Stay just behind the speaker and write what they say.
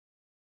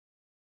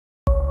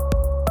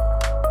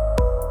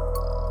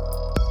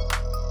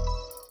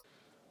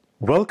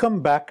Welcome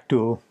back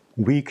to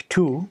week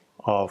 2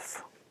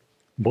 of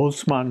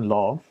Boltzmann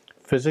Law,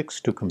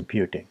 Physics to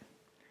Computing.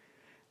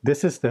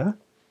 This is the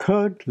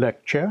third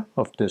lecture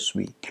of this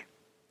week.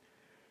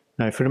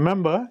 Now, if you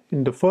remember,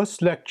 in the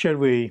first lecture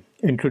we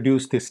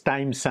introduced this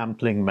time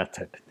sampling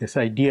method, this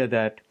idea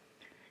that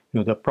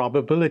the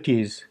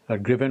probabilities are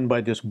driven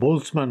by this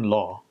Boltzmann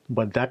law,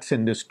 but that's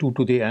in this 2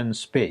 to the n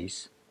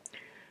space.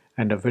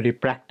 And a very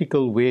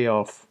practical way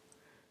of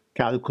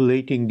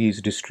calculating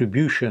these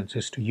distributions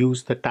is to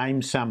use the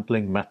time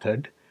sampling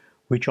method,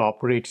 which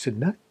operates in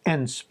the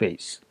n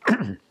space.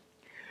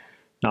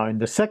 Now, in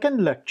the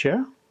second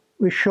lecture,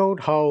 we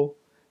showed how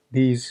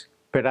these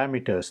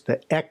parameters,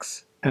 the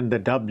x and the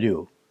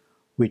w,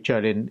 which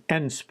are in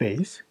n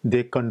space,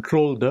 they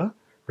control the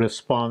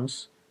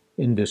response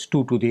in this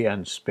 2 to the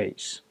n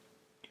space.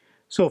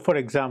 So, for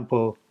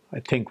example, I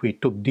think we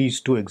took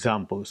these two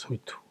examples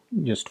with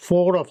just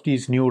 4 of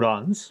these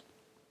neurons.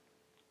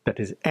 That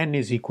is, n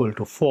is equal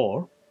to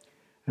 4,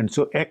 and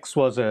so x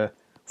was a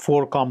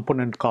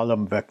 4-component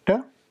column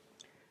vector,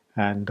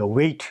 and the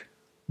weight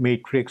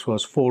matrix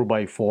was 4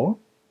 by 4.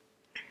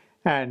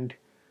 And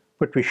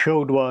what we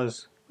showed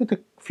was, with a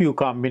few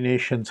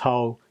combinations,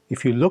 how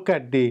if you look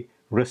at the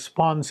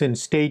response in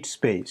state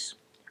space,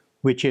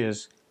 which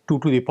is 2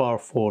 to the power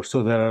 4,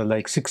 so there are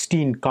like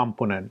 16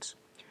 components,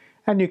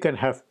 and you can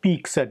have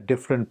peaks at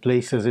different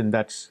places in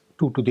that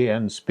 2 to the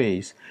n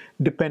space,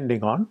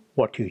 depending on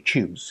what you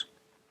choose.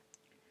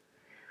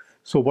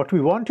 So what we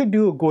want to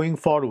do going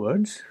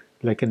forwards,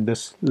 like in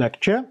this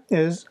lecture,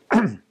 is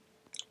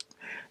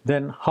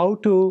then how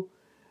to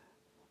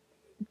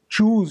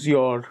choose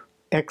your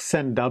x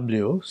and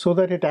w so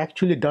that it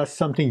actually does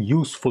something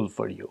useful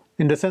for you.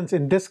 In the sense,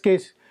 in this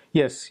case,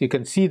 yes, you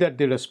can see that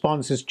the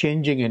response is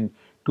changing in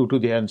 2 to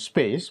the n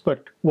space,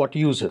 but what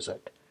use is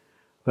it?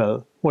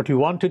 Well, what you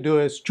want to do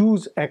is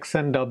choose x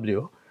and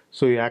w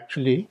so you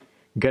actually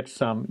get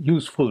some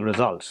useful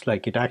results,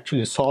 like it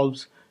actually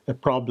solves a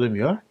problem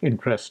you're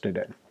interested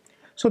in.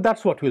 So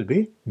that's what we'll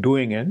be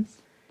doing in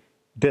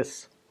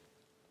this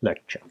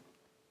lecture.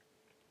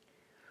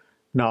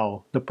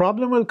 Now, the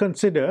problem we'll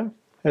consider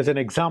as an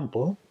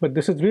example, but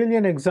this is really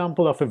an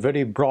example of a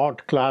very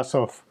broad class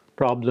of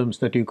problems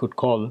that you could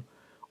call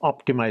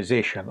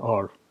optimization,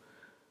 or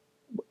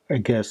I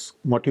guess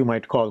what you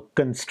might call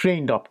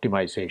constrained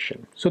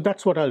optimization. So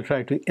that's what I'll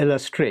try to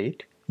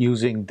illustrate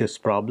using this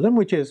problem,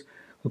 which is,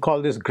 we'll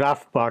call this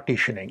graph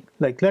partitioning.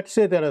 Like, let's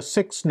say there are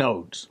 6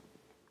 nodes,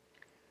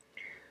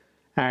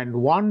 and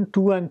 1,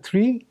 2, and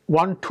 3,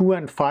 1, 2,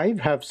 and 5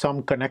 have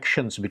some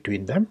connections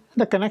between them.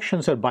 The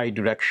connections are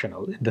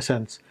bidirectional, in the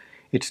sense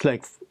it's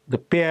like the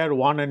pair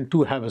 1 and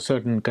 2 have a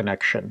certain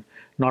connection,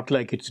 not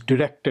like it's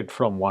directed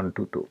from 1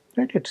 to 2,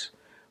 right? It's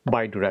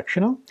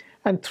bidirectional.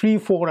 And 3,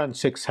 4, and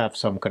 6 have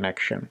some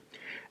connection.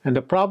 And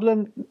the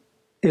problem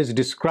is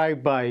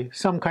described by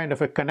some kind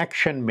of a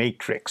connection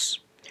matrix,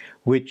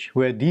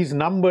 where these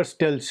numbers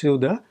tells you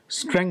the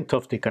strength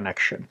of the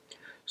connection.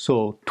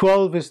 So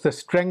 12 is the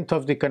strength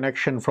of the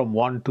connection from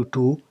 1 to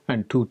 2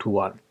 and 2 to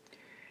 1.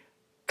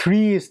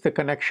 3 is the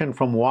connection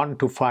from 1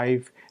 to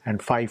 5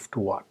 and 5 to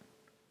 1,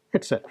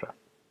 etc.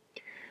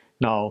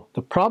 Now,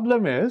 the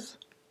problem is,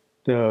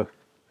 I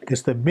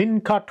guess the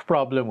min-cut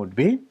problem would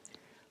be,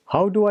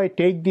 how do I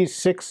take these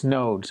 6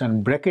 nodes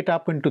and break it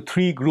up into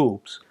 3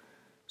 groups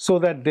so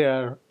that they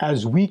are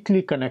as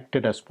weakly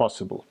connected as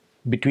possible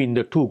between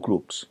the 2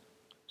 groups?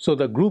 So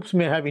the groups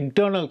may have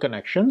internal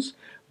connections,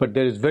 but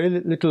there is very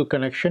little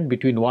connection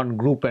between one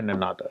group and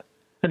another,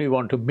 and we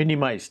want to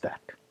minimize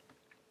that.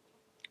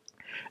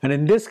 And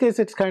in this case,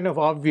 it's kind of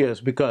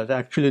obvious, because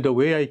actually the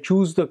way I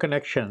chose the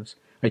connections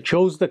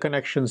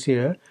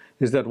here,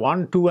 is that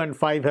 1, 2, and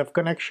 5 have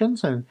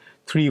connections, and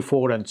 3,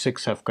 4, and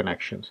 6 have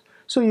connections.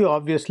 So you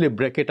obviously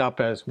break it up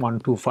as 1,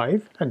 2,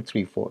 5, and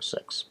 3, 4,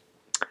 6.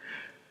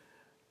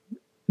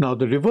 Now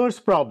the reverse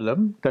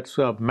problem, that's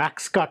a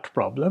max cut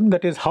problem,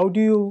 that is, how do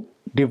you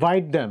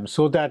divide them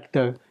so that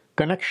the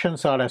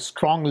connections are as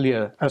strong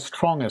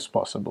as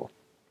possible?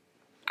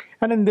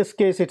 And in this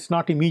case, it's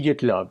not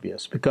immediately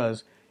obvious,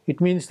 because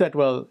it means that,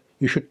 well,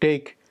 you should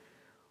take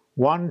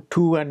 1,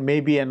 2, and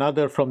maybe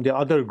another from the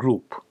other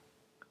group,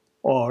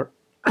 or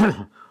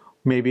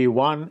maybe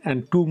 1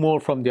 and 2 more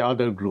from the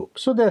other group.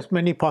 So there's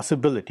many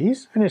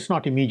possibilities, and it's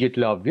not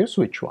immediately obvious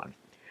which one.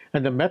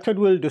 And the method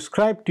we'll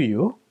describe to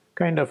you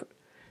kind of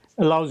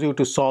allows you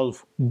to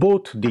solve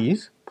both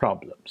these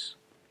problems.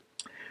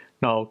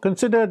 Now,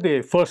 consider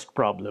the first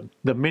problem,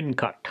 the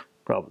min-cut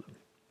problem.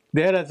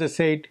 There, as I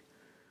said,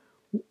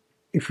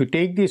 if you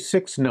take these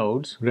 6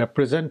 nodes,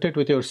 represented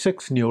with your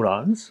 6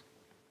 neurons,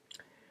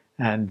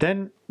 and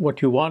then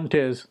what you want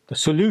is, the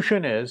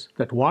solution is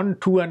that 1,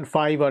 2, and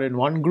 5 are in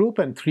one group,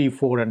 and 3,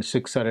 4, and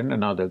 6 are in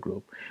another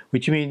group,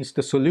 which means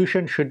the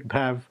solution should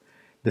have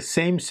the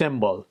same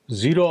symbol,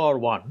 0 or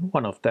 1,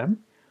 one of them,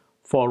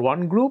 for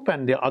one group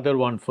and the other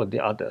one for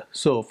the other.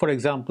 So, for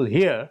example,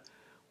 here,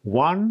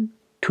 1,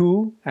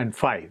 2, and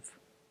 5,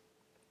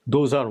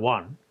 those are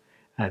 1,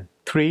 and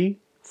 3,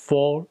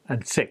 4,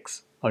 and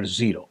 6 are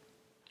 0.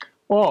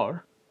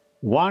 Or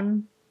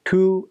 1,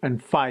 2,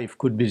 and 5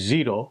 could be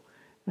 0,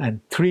 and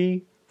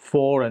 3,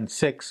 4, and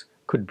 6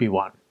 could be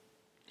 1.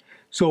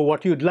 So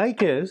what you'd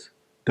like is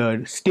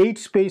the state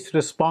space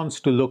response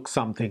to look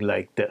something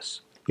like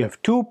this. You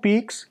have 2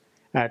 peaks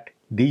at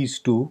these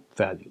 2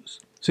 values.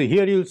 So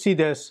here you'll see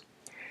there's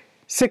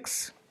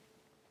 6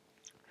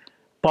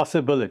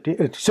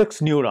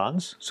 6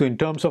 neurons. So in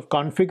terms of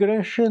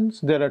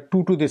configurations, there are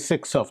 2 to the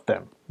 6 of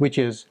them, which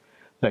is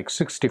like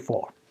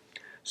 64.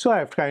 So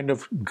I've kind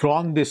of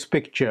drawn this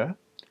picture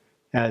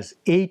as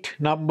 8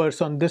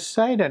 numbers on this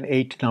side and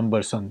 8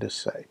 numbers on this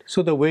side.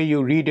 So the way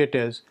you read it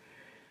is,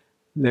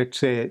 let's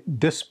say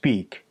this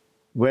peak,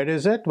 where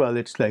is it? Well,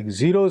 it's like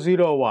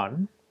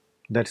 001,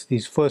 that's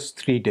these first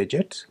 3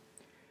 digits,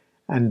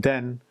 and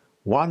then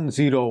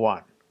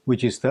 101,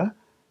 which is the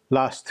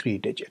last 3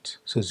 digits.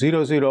 So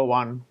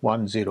 001,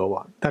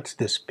 101, that's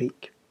this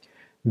peak.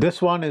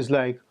 This one is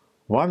like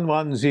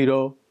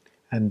 110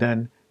 and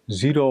then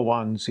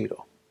 010,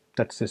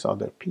 that's this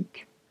other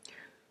peak.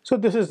 So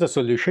this is the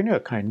solution you're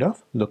kind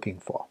of looking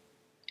for.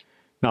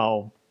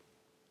 Now,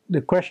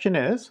 the question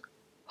is,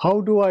 how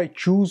do I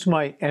choose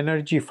my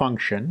energy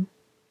function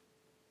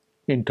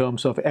in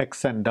terms of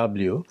x and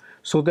w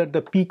so that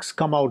the peaks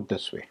come out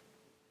this way?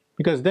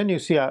 Because then you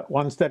see,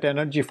 once that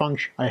energy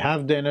function, I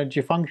have the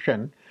energy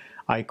function,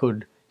 I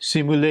could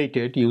simulate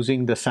it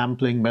using the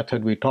sampling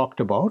method we talked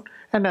about,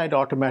 and I'd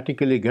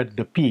automatically get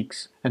the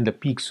peaks, and the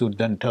peaks would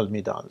then tell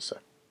me the answer.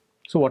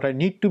 So what I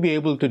need to be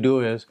able to do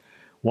is,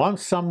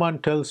 once someone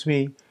tells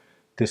me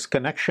this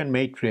connection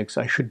matrix,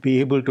 I should be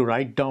able to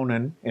write down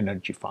an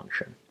energy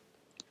function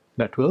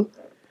that will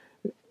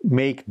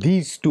make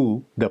these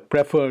 2 the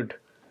preferred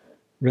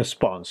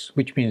response,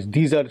 which means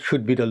these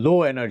should be the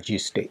low energy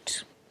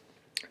states.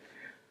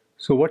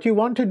 So what you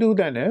want to do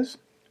then is,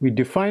 we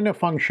define a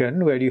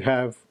function where you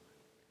have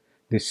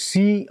the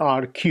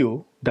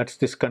CRQ, that's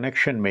this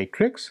connection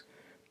matrix,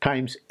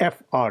 times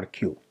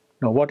FRQ.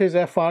 Now what is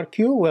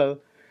FRQ? Well,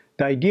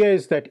 the idea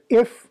is that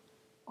if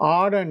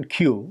R and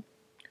Q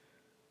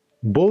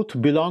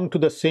both belong to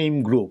the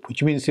same group,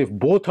 which means if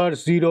both are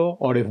 0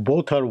 or if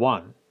both are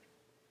 1,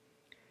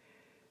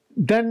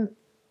 then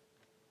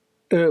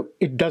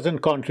it doesn't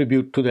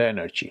contribute to the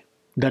energy,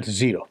 that's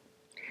 0.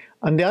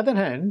 On the other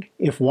hand,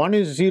 if one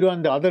is 0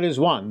 and the other is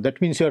 1, that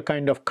means you're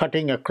kind of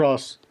cutting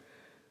across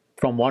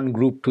from one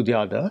group to the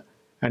other,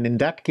 and in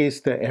that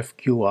case the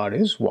FQR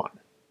is 1.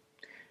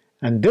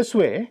 And this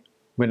way,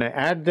 when I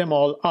add them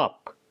all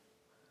up,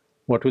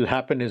 what will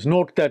happen is,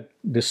 note that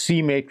the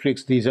C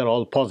matrix, these are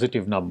all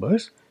positive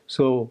numbers.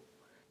 So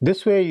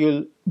this way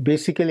you'll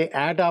basically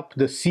add up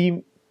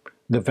the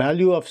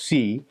value of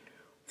C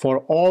for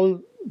all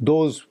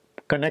those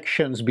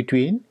connections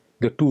between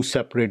the 2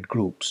 separate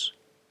groups.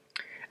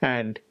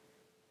 And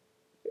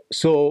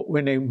so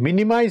when I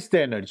minimize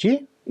the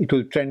energy, it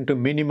will tend to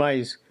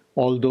minimize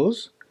all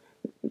those,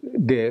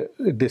 the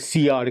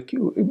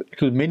CRQ,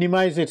 it will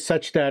minimize it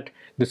such that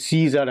the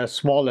C's are as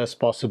small as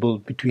possible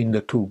between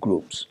the 2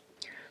 groups.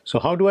 So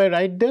how do I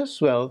write this?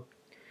 Well,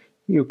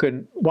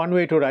 one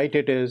way to write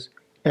it is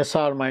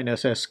SR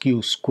minus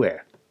SQ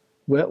square.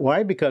 Well,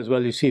 why? Because,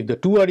 well, you see, if the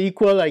 2 are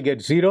equal, I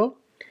get 0.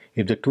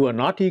 If the 2 are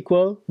not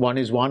equal, one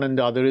is 1 and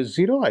the other is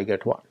 0, I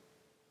get 1.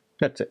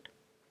 That's it.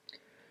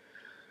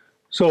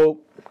 So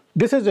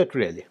this is it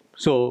really.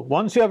 So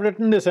once you have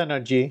written this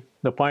energy,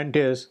 the point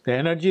is the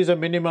energy is a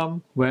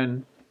minimum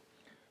when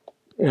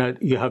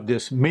you have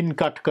this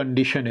min-cut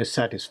condition is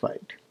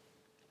satisfied.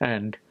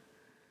 And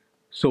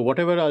so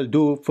whatever I'll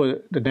do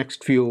for the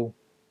next few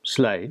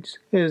slides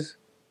is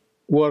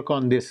work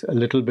on this a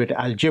little bit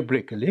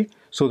algebraically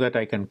so that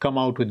I can come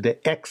out with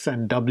the X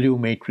and W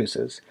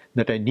matrices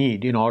that I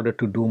need in order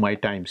to do my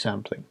time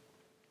sampling.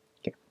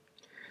 Okay.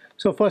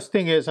 So first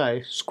thing is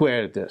I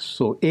square this.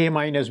 So A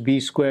minus B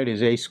squared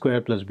is A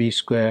squared plus B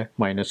squared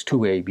minus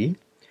 2AB.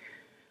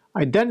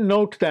 I then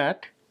note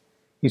that,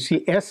 you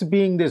see, S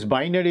being this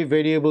binary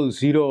variable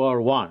 0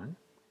 or 1,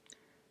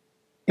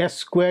 S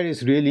square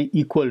is really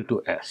equal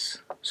to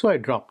S. So I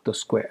drop the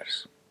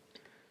squares.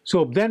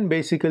 So then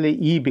basically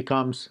E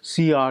becomes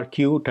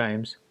CRQ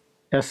times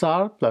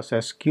SR plus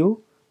SQ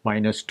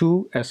minus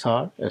 2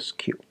 SR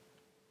SQ.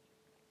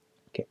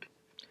 Okay.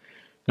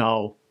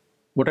 Now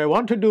what I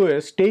want to do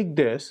is take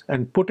this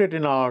and put it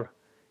in our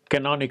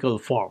canonical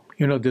form.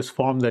 You know, this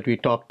form that we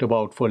talked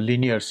about for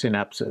linear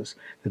synapses.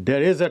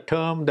 There is a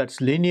term that's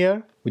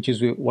linear, which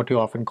is what you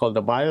often call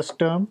the bias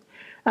term,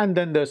 and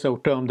then there's a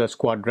term that's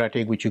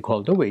quadratic, which you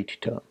call the weight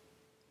term.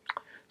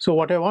 So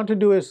what I want to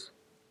do is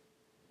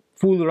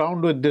fool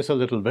around with this a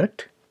little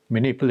bit,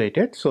 manipulate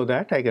it so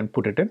that I can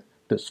put it in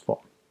this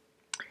form.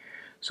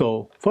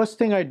 So first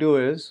thing I do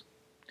is,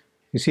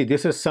 you see,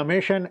 this is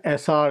summation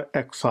SR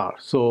XR.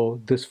 So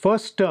this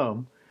first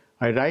term,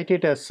 I write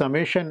it as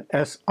summation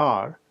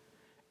SR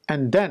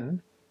and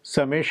then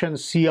summation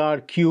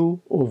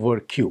CRQ over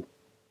Q.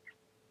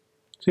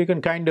 So you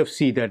can kind of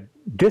see that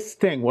this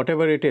thing,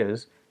 whatever it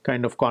is,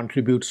 kind of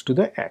contributes to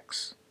the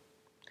X.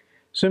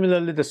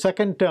 Similarly, the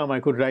second term I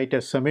could write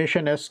as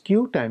summation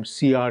SQ times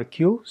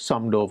CRQ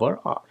summed over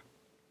R.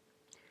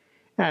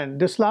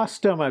 And this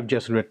last term I've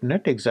just written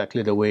it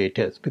exactly the way it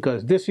is,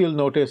 because this you'll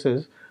notice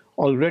is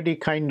already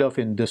kind of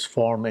in this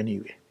form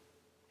anyway.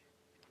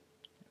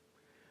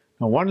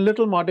 Now one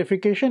little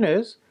modification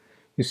is,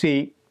 you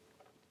see,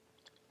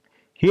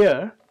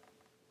 here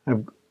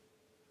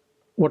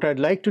what I'd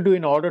like to do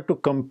in order to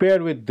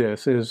compare with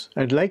this is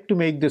I'd like to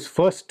make this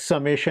first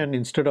summation,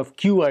 instead of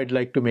Q, I'd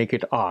like to make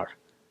it R,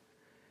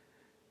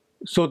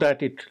 so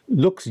that it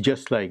looks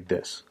just like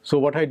this. So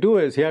what I do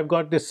is, here I've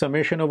got this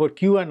summation over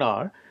Q and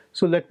R,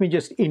 so let me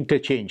just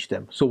interchange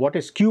them. So what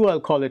is Q, I'll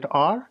call it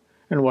R,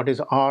 and what is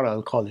R,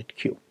 I'll call it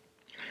Q.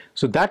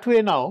 So that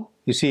way now,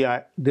 you see,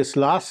 this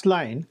last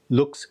line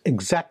looks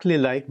exactly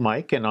like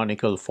my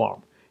canonical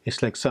form.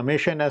 It's like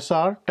summation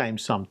SR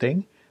times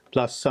something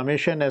plus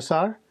summation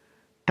SR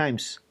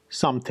times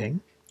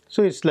something.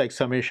 So it's like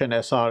summation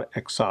SR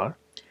XR,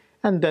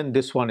 and then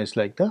this one is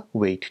like the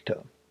weight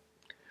term.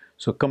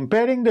 So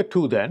comparing the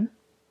two then,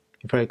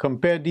 if I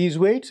compare these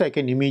weights, I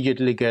can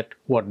immediately get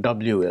what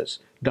W is.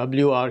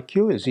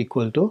 WRQ is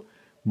equal to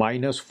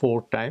minus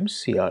 4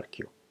 times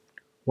CRQ.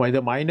 Why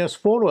the minus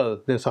 4?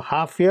 Well, there's a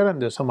half here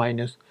and there's a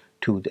minus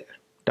 2 there.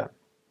 Done.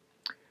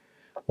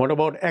 What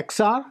about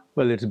XR?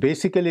 Well, it's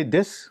basically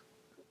this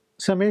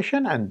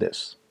summation and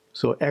this.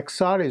 So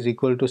XR is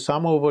equal to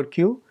sum over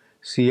Q,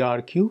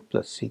 CRQ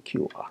plus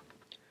CQR.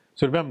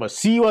 So remember,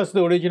 C was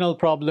the original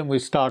problem we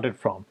started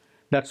from.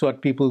 That's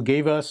what people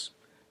gave us,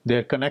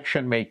 their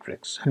connection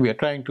matrix, and we are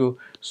trying to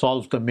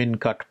solve the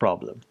min-cut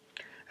problem.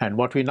 And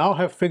what we now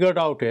have figured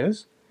out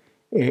is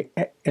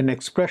an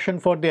expression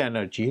for the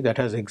energy that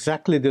has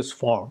exactly this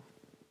form,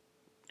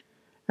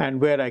 and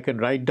where I can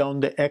write down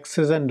the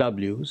x's and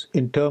w's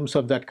in terms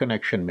of that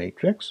connection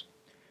matrix.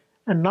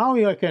 And now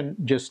I can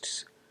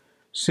just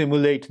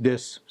simulate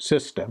this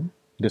system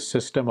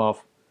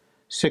of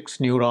 6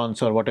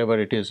 neurons or whatever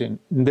it is. In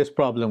this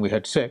problem we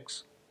had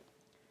 6,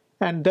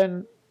 and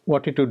then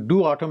what it would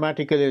do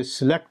automatically is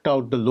select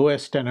out the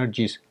lowest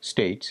energy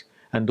states,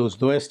 and those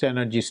lowest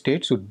energy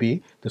states would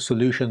be the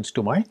solutions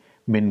to my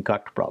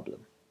min-cut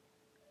problem.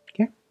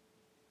 Okay.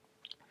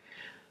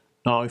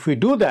 Now if we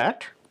do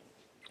that,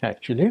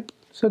 actually,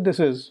 so this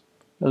is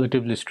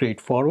relatively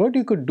straightforward.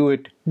 You could do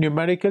it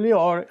numerically,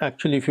 or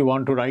actually if you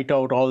want to write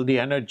out all the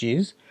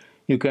energies,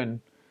 you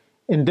can.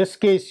 In this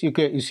case,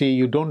 you see,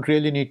 you don't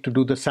really need to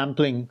do the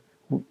sampling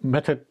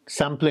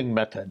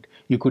method.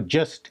 You could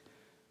just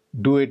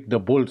do it the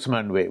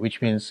Boltzmann way,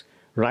 which means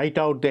write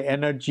out the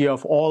energy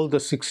of all the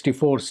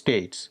 64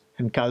 states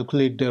and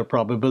calculate their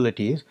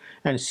probabilities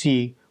and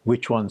see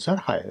which ones are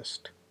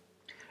highest.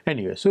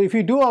 Anyway, so if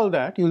you do all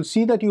that, you'll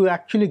see that you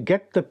actually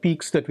get the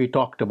peaks that we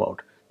talked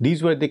about.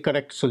 These were the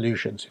correct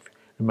solutions, if you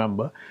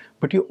remember.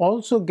 But you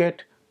also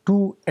get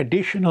 2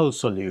 additional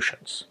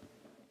solutions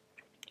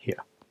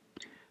here.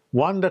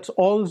 One that's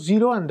all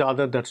 0 and the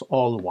other that's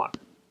all 1.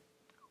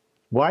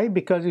 Why?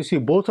 Because you see,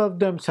 both of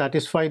them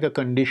satisfy the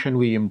condition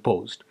we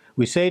imposed.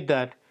 We said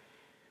that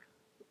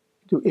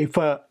if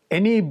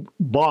any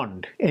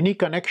bond, any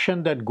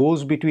connection that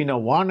goes between a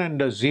 1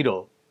 and a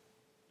 0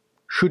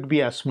 should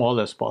be as small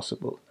as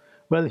possible.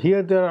 Well,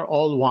 here there are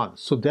all 1s,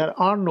 so there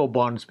are no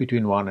bonds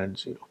between 1 and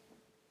 0.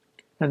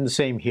 And the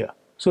same here.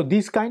 So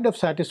these kind of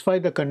satisfy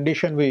the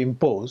condition we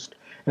imposed,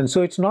 and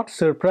so it's not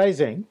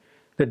surprising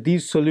that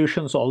these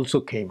solutions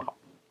also came up.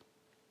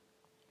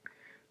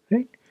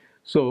 Right?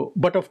 So,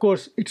 but of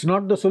course, it's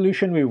not the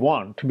solution we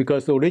want,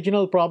 because the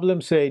original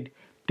problem said,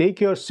 take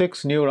your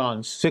 6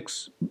 neurons,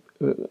 6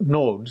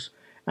 nodes,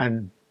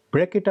 and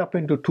break it up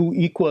into 2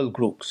 equal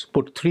groups.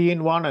 Put 3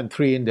 in one and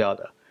 3 in the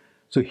other.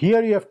 So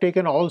here you have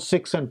taken all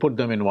 6 and put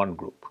them in one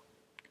group.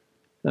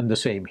 And the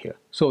same here.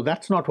 So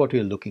that's not what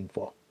you're looking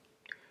for.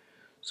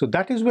 So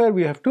that is where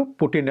we have to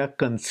put in a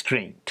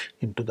constraint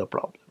into the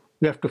problem.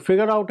 We have to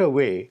figure out a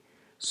way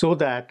so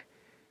that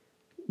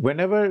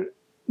whenever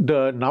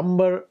the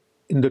number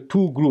in the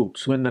 2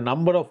 groups, when the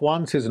number of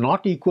 1s is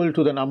not equal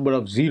to the number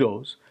of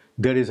 0s,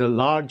 there is a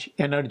large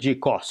energy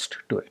cost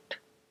to it.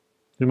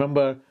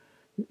 Remember,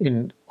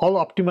 in all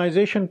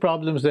optimization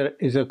problems, there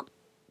is a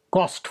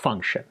cost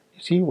function.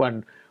 You see,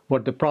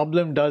 what the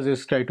problem does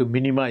is try to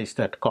minimize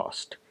that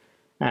cost.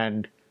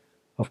 And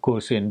of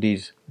course, in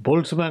these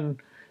Boltzmann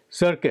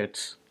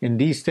circuits, in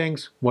these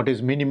things, what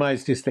is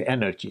minimized is the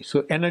energy.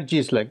 So energy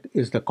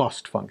is the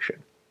cost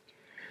function.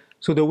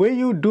 So the way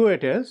you do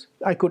it is,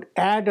 I could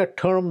add a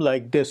term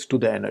like this to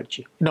the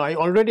energy. Now I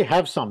already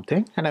have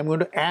something, and I'm going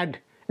to add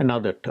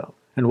another term.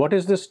 And what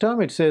is this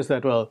term? It says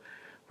that, well,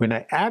 when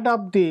I add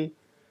up the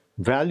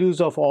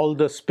values of all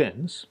the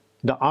spins,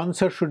 the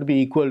answer should be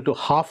equal to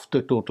half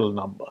the total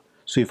number.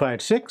 So if I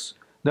had 6,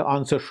 the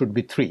answer should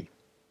be 3.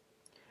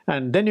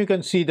 And then you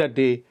can see that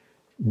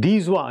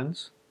these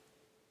ones,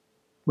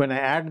 when I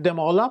add them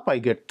all up, I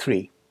get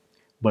 3.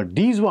 But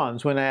these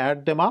ones, when I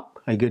add them up,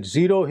 I get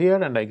 0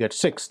 here and I get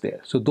 6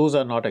 there. So those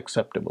are not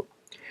acceptable.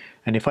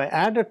 And if I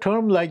add a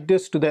term like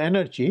this to the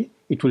energy,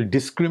 it will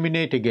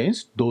discriminate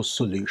against those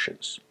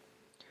solutions.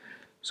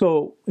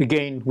 So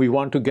again, we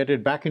want to get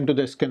it back into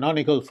this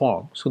canonical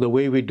form. So the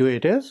way we do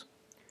it is,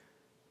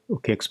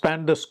 Okay,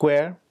 expand the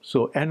square.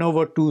 So n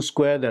over 2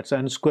 square, that's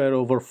n square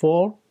over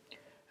 4.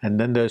 And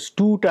then there's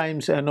 2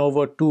 times n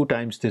over 2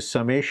 times this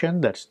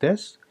summation, that's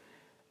this.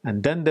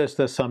 And then there's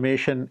the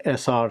summation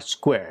SR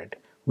squared,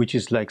 which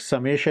is like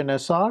summation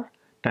SR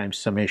times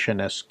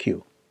summation SQ.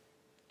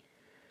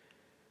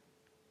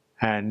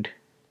 And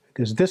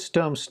because this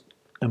terms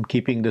I'm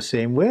keeping the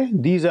same way,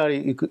 these are,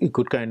 you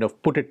could kind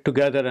of put it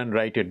together and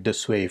write it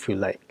this way if you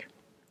like.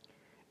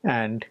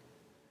 And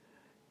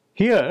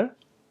here,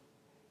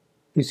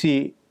 you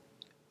see,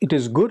 it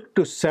is good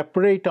to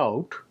separate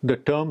out the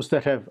terms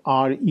that have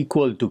R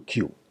equal to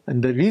Q.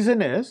 And the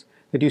reason is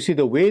that you see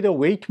the way the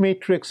weight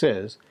matrix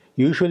is,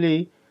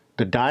 usually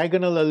the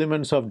diagonal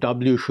elements of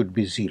W should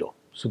be 0.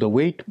 So the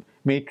weight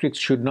matrix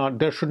should not,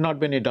 there should not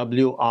be any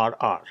WRR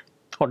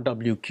or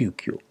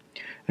WQQ.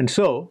 And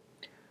so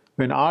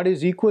when R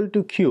is equal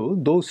to Q,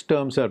 those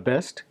terms are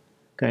best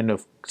kind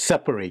of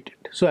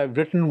separated. So I've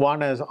written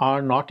one as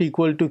R not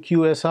equal to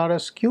Q SR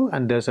SQ,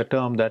 and there's a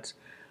term that's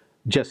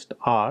just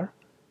R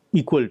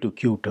equal to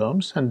Q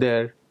terms, and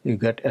there you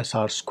get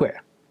SR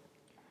square.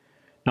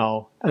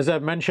 Now, as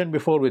I've mentioned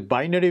before, with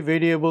binary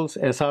variables,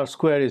 SR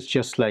square is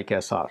just like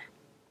SR.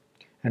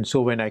 And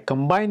so when I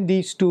combine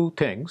these two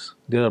things,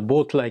 they are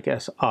both like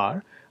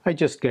SR, I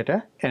just get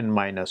a n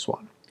minus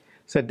 1.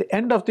 So at the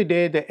end of the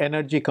day, the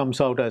energy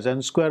comes out as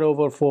n square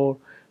over 4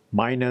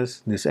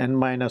 minus this n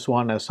minus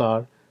 1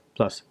 SR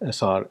plus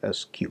SR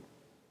SQ.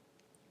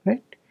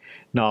 Right?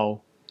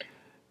 Now,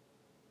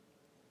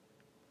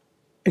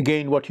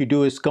 again, what you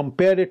do is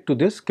compare it to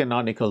this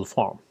canonical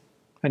form.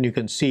 And you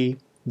can see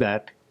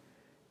that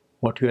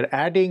what we are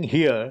adding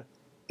here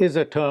is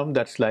a term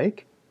that's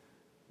like,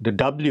 the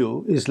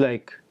W is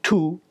like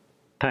 2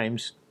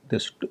 times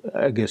this,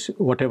 I guess,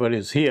 whatever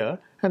is here.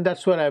 And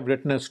that's what I've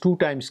written as 2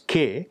 times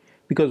K,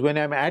 because when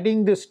I'm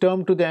adding this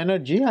term to the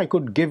energy, I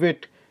could give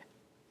it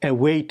a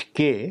weight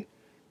K,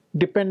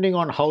 depending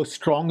on how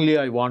strongly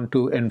I want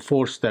to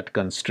enforce that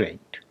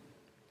constraint.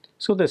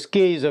 So this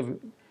K is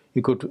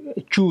you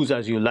could choose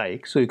as you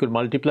like. So you could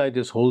multiply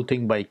this whole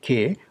thing by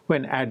K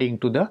when adding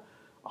to the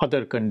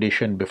other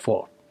condition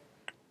before.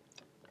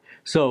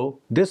 So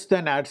this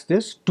then adds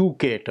this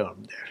 2K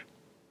term there.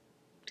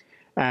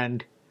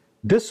 And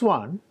this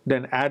one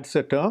then adds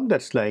a term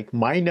that's like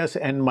minus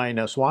n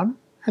minus 1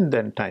 and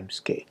then times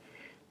K.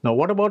 Now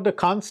what about the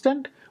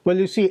constant? Well,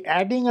 you see,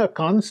 adding a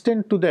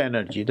constant to the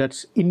energy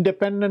that's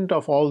independent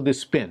of all the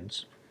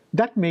spins,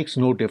 that makes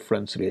no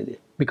difference really.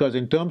 Because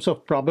in terms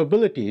of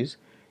probabilities,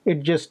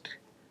 it just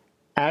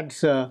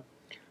adds a,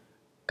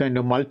 kind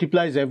of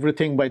multiplies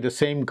everything by the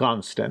same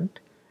constant.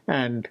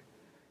 And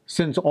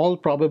since all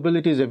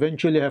probabilities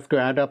eventually have to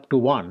add up to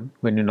 1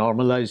 when you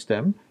normalize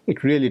them,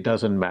 it really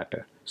doesn't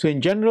matter. So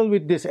in general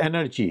with this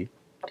energy,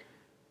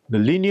 the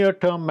linear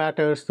term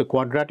matters, the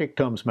quadratic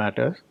terms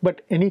matter,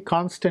 but any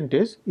constant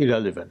is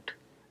irrelevant.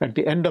 At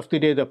the end of the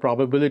day, the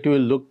probability will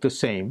look the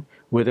same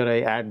whether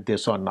I add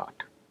this or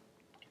not.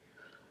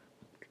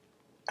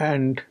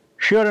 And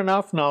sure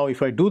enough, now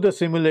if I do the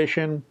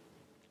simulation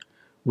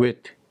by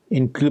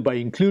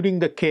including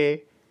the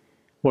K,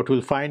 what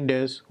we'll find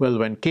is, well,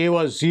 when K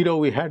was 0,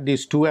 we had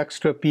these 2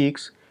 extra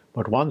peaks,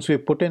 but once we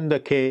put in the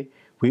K,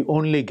 we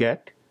only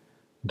get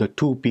the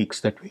 2 peaks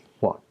that we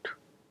want.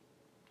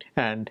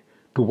 And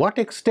to what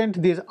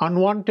extent these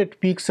unwanted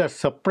peaks are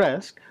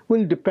suppressed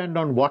will depend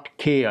on what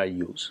K I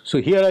use. So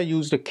here I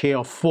used a K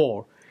of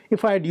 4.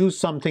 If I had used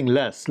something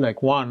less,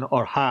 like 1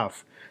 or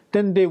half,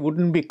 then they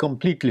wouldn't be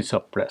completely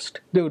suppressed.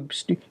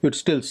 You'd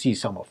still see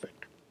some of it.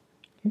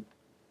 Okay.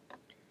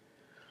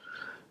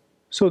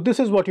 So this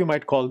is what you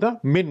might call the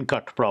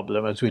min-cut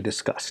problem, as we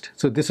discussed.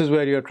 So this is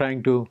where you're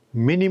trying to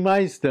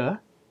minimize the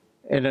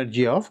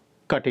energy of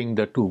cutting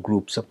the two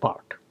groups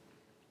apart.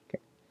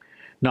 Okay.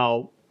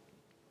 Now,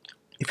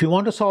 if you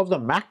want to solve the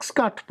max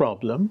cut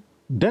problem,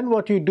 then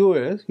what you do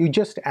is you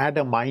just add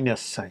a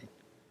minus sign,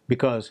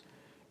 because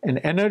an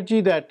energy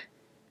that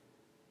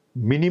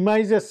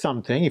minimizes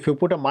something, if you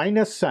put a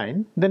minus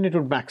sign, then it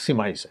would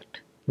maximize it.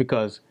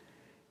 Because,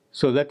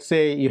 so let's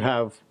say you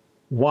have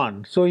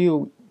 1, so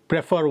you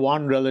prefer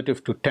 1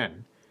 relative to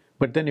 10.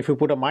 But then if you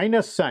put a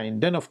minus sign,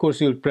 then of course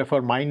you'll prefer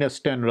minus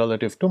 10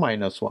 relative to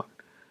minus 1.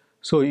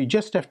 So you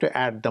just have to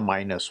add the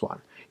minus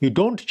 1. You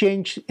don't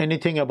change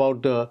anything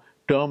about the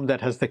term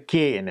that has the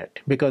K in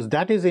it, because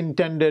that is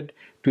intended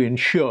to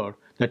ensure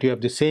that you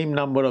have the same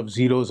number of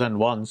zeros and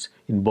ones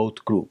in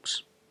both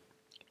groups.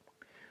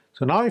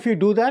 So now if you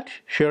do that,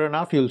 sure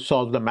enough, you'll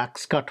solve the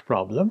max cut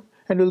problem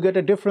and you'll get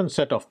a different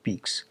set of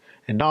peaks.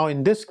 And now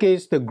in this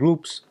case, the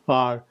groups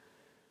are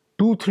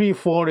 2, 3,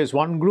 4 is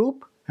one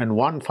group and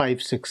 1,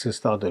 5, 6 is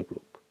the other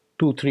group.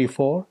 2, 3,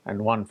 4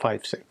 and 1,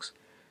 5, 6.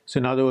 So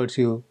in other words,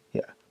 you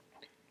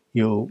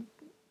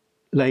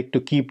like to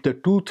keep the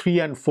 2, 3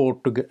 and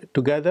 4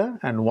 together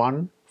and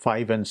 1,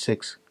 5 and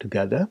 6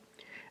 together.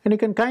 And you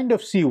can kind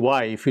of see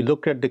why if you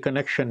look at the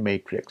connection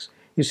matrix.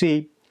 You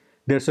see,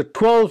 there's a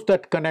 12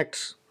 that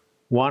connects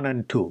 1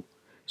 and 2.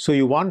 So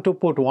you want to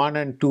put 1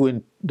 and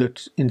 2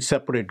 in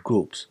separate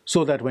groups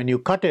so that when you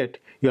cut it,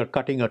 you're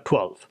cutting a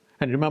 12.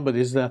 And remember,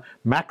 this is the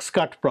max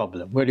cut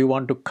problem where you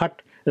want to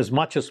cut as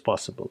much as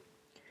possible.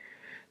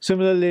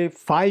 Similarly,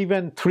 5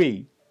 and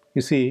 3,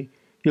 you see,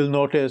 you'll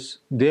notice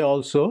they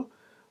also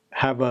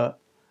have a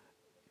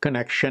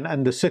connection,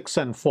 and the 6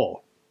 and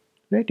 4,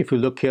 right? If you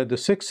look here, the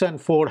 6 and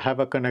 4 have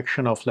a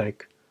connection of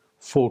like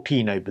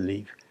 14, I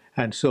believe.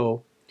 And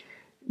so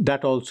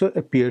that also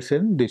appears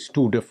in these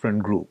two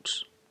different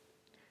groups.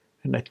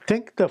 And I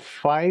think the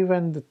 5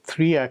 and the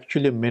 3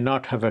 actually may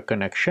not have a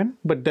connection,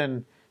 but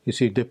then you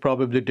see they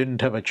probably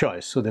didn't have a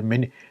choice. So they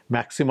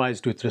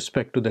maximized with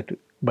respect to that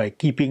by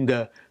keeping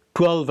the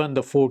 12 and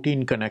the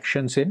 14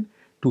 connections in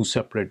two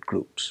separate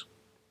groups.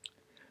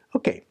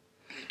 Okay,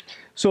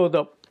 so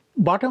the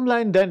bottom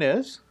line then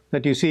is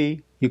that you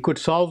see you could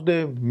solve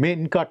the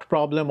min cut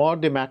problem or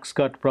the max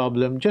cut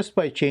problem just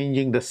by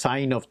changing the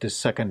sign of this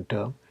second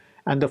term.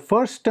 And the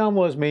first term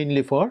was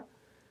mainly for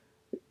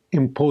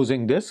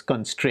imposing this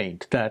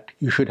constraint that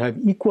you should have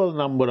equal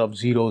number of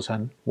zeros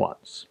and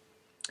ones.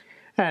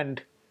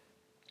 And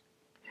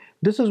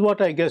this is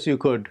what I guess you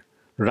could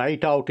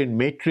write out in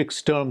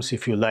matrix terms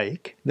if you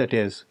like. That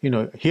is,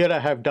 here I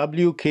have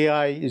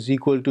WKI is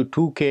equal to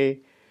 2K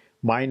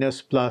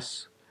minus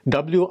plus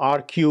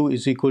WRQ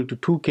is equal to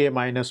 2K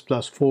minus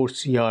plus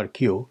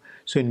 4CRQ.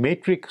 So in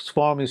matrix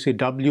form, you see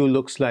W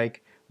looks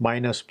like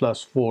minus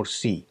plus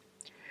 4C.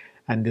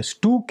 And this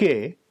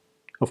 2K,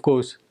 of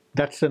course,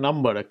 that's the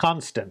number, a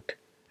constant.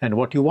 And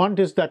what you want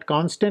is that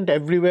constant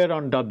everywhere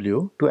on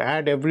W, to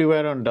add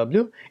everywhere on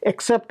W,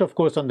 except of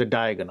course on the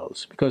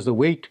diagonals, because the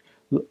weight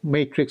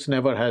matrix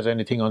never has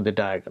anything on the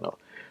diagonal.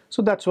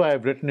 So that's why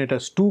I've written it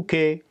as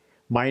 2K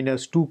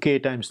minus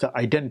 2K times the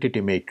identity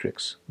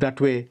matrix.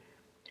 That way,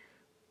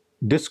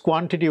 this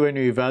quantity, when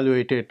you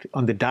evaluate it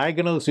on the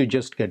diagonals, you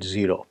just get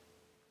 0.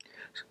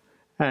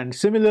 And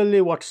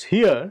similarly, what's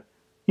here,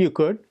 you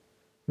could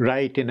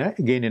write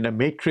again in a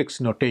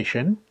matrix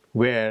notation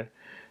where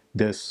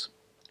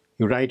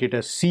you write it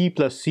as C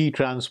plus C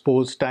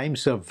transpose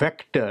times a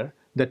vector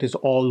that is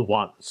all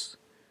ones.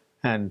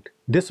 And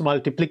this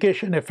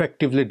multiplication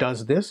effectively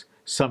does this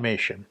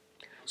summation.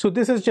 So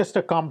this is just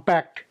a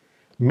compact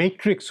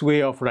matrix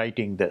way of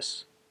writing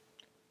this.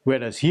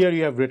 Whereas here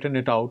you have written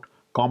it out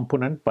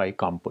component by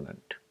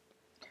component.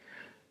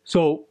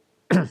 So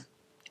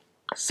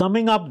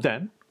summing up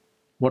then,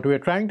 what we are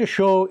trying to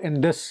show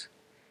in this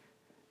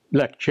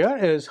lecture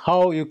is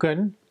how you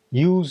can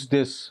use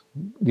these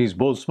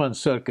Boltzmann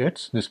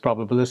circuits, these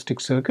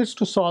probabilistic circuits,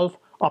 to solve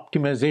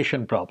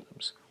optimization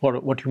problems, or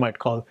what you might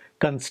call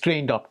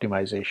constrained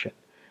optimization.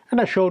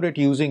 And I showed it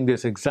using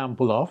this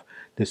example of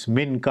this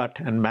min cut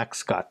and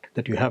max cut,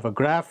 that you have a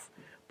graph.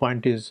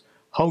 Point is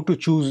how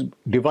to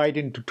divide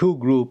into two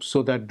groups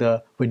so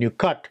that when you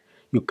cut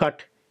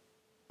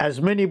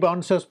as many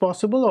bounds as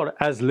possible or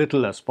as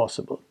little as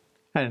possible.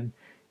 And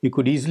you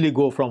could easily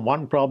go from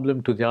one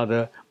problem to the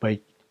other by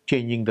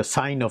changing the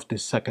sign of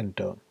this second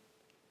term.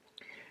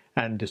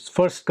 And this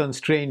first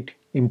constraint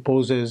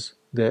makes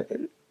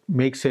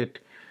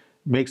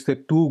the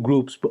two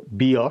groups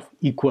be of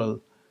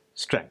equal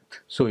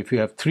strength. So if you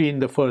have 3 in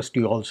the first,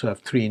 you also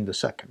have 3 in the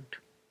second.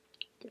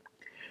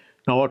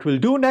 Now what we'll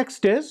do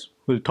next is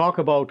we'll talk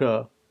about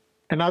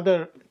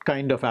another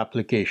kind of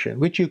application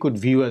which you could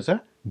view as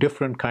a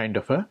different kind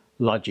of a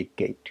logic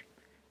gate.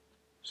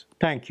 So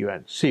thank you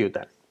and see you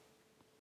then.